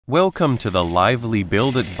Welcome to the lively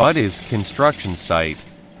Build It Buddies construction site,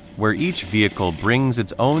 where each vehicle brings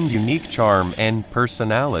its own unique charm and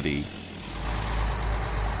personality.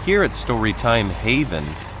 Here at Storytime Haven,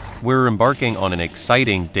 we're embarking on an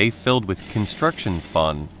exciting day filled with construction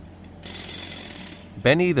fun.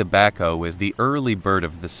 Benny the Backhoe is the early bird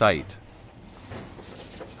of the site.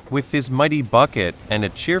 With his mighty bucket and a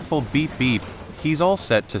cheerful beep beep, he's all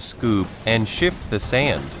set to scoop and shift the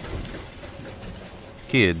sand.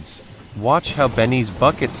 Kids, watch how Benny's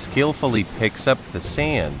bucket skillfully picks up the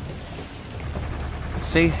sand.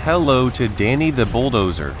 Say hello to Danny the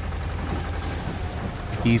Bulldozer.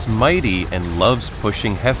 He's mighty and loves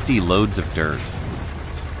pushing hefty loads of dirt.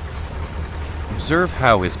 Observe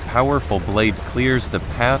how his powerful blade clears the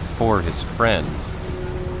path for his friends.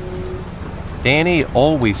 Danny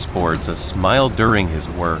always sports a smile during his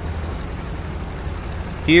work.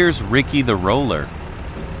 Here's Ricky the Roller.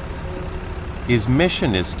 His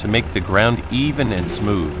mission is to make the ground even and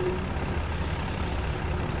smooth.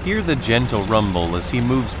 Hear the gentle rumble as he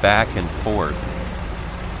moves back and forth.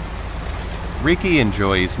 Ricky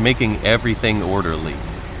enjoys making everything orderly.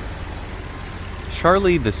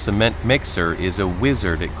 Charlie the cement mixer is a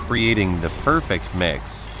wizard at creating the perfect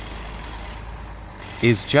mix.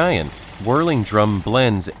 His giant, whirling drum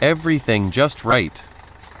blends everything just right.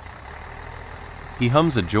 He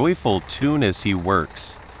hums a joyful tune as he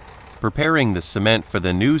works, preparing the cement for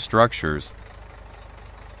the new structures.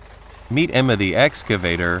 Meet Emma the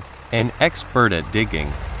excavator, an expert at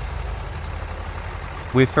digging.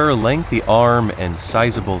 With her lengthy arm and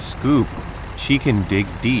sizable scoop, she can dig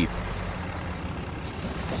deep.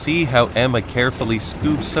 See how Emma carefully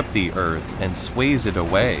scoops up the earth and sways it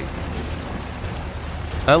away.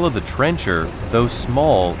 Ella the trencher, though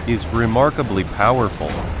small, is remarkably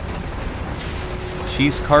powerful.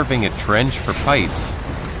 She's carving a trench for pipes.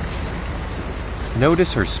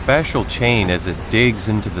 Notice her special chain as it digs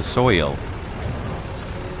into the soil.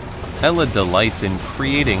 Ella delights in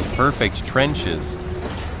creating perfect trenches.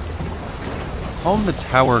 On the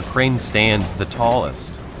tower crane stands the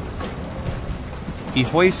tallest. He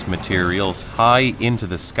hoists materials high into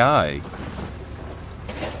the sky.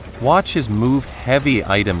 Watch his move heavy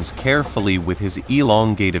items carefully with his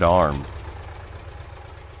elongated arm.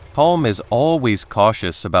 Palm is always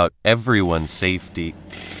cautious about everyone's safety.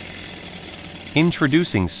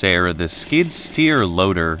 Introducing Sarah the skid steer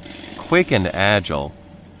loader, quick and agile.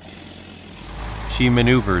 She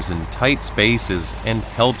maneuvers in tight spaces and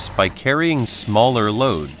helps by carrying smaller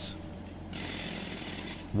loads.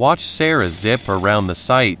 Watch Sarah zip around the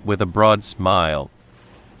site with a broad smile.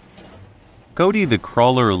 Cody the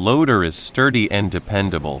crawler loader is sturdy and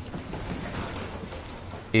dependable.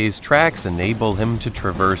 His tracks enable him to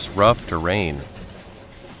traverse rough terrain.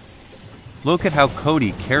 Look at how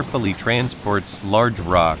Cody carefully transports large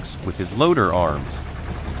rocks with his loader arms.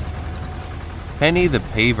 Penny the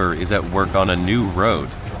paver is at work on a new road.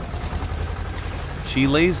 She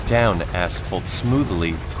lays down asphalt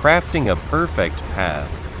smoothly, crafting a perfect path.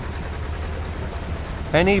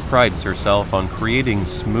 Penny prides herself on creating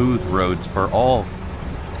smooth roads for all.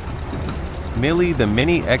 Millie the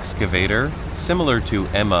mini excavator, similar to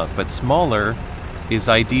Emma but smaller, is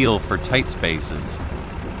ideal for tight spaces.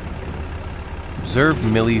 Observe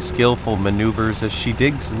Millie's skillful maneuvers as she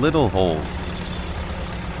digs little holes.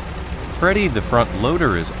 Freddy the front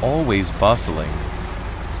loader is always bustling.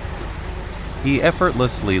 He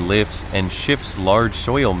effortlessly lifts and shifts large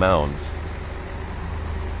soil mounds.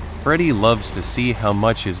 Freddy loves to see how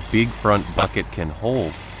much his big front bucket can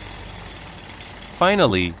hold.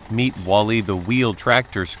 Finally, meet Wally the wheel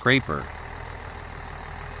tractor scraper.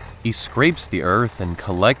 He scrapes the earth and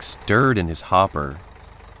collects dirt in his hopper.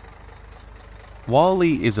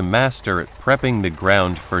 Wally is a master at prepping the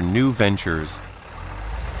ground for new ventures.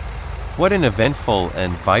 What an eventful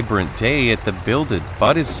and vibrant day at the Build It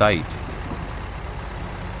Buddies site.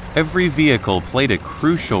 Every vehicle played a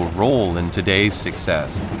crucial role in today's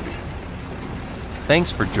success.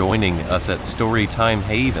 Thanks for joining us at Storytime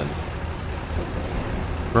Haven.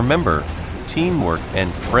 Remember, teamwork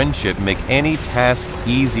and friendship make any task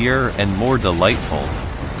easier and more delightful.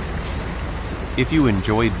 If you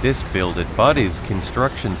enjoyed this Build It Buddies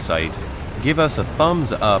construction site, give us a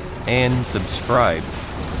thumbs up and subscribe.